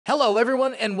Hello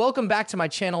everyone and welcome back to my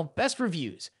channel, Best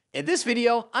Reviews. In this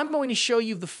video, I'm going to show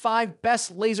you the 5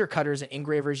 best laser cutters and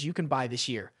engravers you can buy this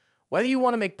year. Whether you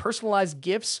want to make personalized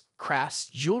gifts, crafts,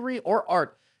 jewelry, or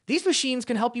art, these machines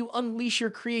can help you unleash your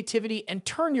creativity and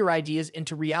turn your ideas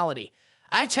into reality.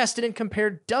 I tested and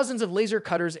compared dozens of laser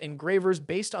cutters and engravers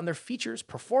based on their features,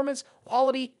 performance,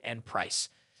 quality, and price.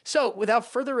 So without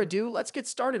further ado, let's get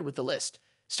started with the list.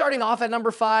 Starting off at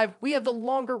number 5, we have the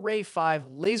Longer Ray 5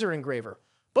 Laser Engraver.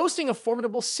 Boasting a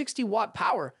formidable 60-watt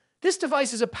power, this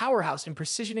device is a powerhouse in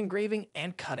precision engraving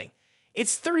and cutting.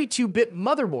 Its 32-bit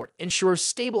motherboard ensures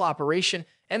stable operation,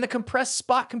 and the compressed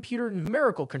spot computer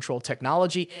numerical control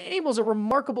technology enables a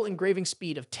remarkable engraving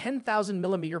speed of 10,000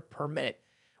 mm per minute.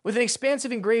 With an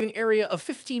expansive engraving area of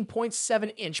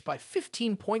 15.7 inch by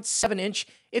 15.7 inch,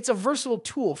 it's a versatile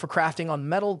tool for crafting on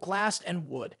metal, glass, and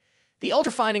wood. The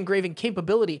ultrafine engraving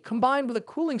capability, combined with a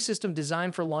cooling system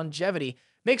designed for longevity,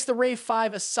 makes the Ray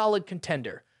 5 a solid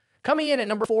contender. Coming in at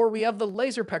number 4, we have the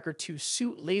LaserPecker 2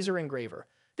 Suit Laser Engraver.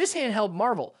 This handheld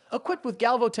marvel, equipped with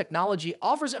Galvo technology,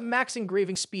 offers a max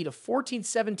engraving speed of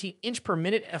 1417 inch per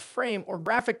minute and a frame or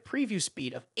graphic preview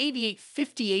speed of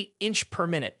 8858 inch per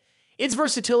minute. Its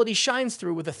versatility shines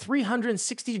through with a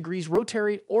 360 degrees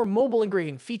rotary or mobile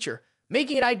engraving feature,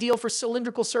 making it ideal for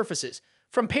cylindrical surfaces.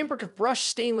 From paper to brushed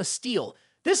stainless steel,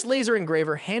 this laser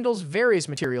engraver handles various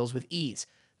materials with ease.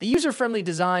 The user-friendly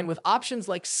design with options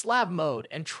like slab mode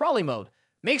and trolley mode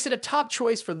makes it a top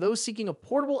choice for those seeking a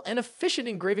portable and efficient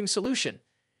engraving solution.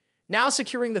 Now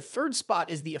securing the third spot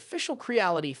is the official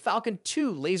Creality Falcon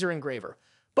 2 Laser Engraver.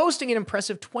 Boasting an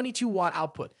impressive 22-watt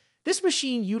output, this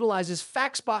machine utilizes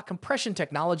FacSpot compression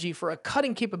technology for a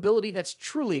cutting capability that's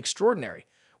truly extraordinary.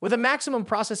 With a maximum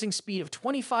processing speed of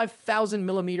 25,000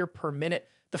 mm per minute,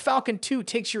 the Falcon 2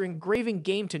 takes your engraving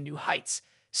game to new heights.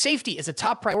 Safety is a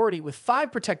top priority with 5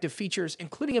 protective features,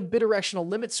 including a bidirectional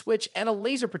limit switch and a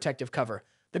laser protective cover.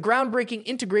 The groundbreaking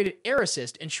integrated air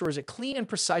assist ensures a clean and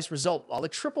precise result, while the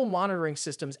triple monitoring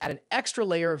systems add an extra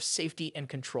layer of safety and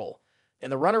control. In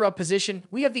the runner-up position,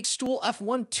 we have the xTool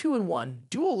F1 2-in-1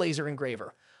 Dual Laser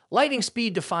Engraver. Lightning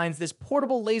speed defines this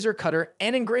portable laser cutter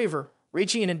and engraver,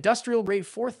 reaching an industrial-grade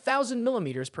 4,000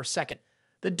 mm per second.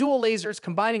 The dual lasers,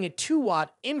 combining a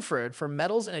 2-watt infrared for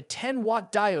metals and a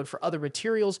 10-watt diode for other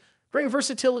materials, bring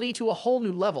versatility to a whole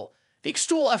new level. The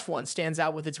xTool F1 stands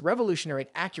out with its revolutionary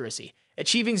accuracy,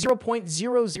 achieving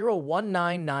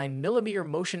 0.00199 mm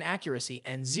motion accuracy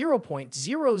and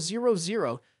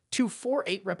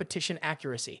 0.000248 repetition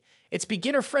accuracy. It's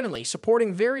beginner-friendly,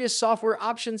 supporting various software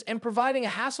options and providing a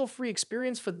hassle-free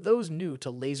experience for those new to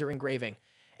laser engraving.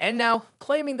 And now,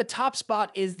 claiming the top spot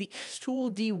is the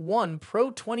xTool D1 Pro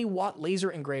 20-watt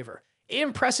laser engraver. It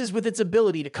impresses with its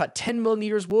ability to cut 10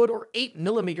 mm wood or 8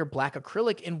 mm black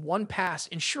acrylic in one pass,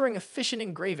 ensuring efficient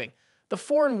engraving. The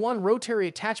 4-in-1 rotary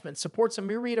attachment supports a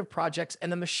myriad of projects,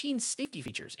 and the machine's safety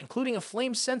features, including a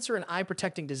flame sensor and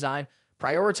eye-protecting design,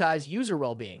 prioritize user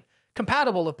well-being.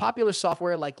 Compatible with popular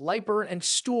software like Lightburn and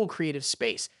xTool Creative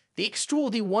Space, the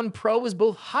xTool D1 Pro is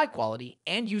both high-quality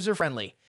and user-friendly.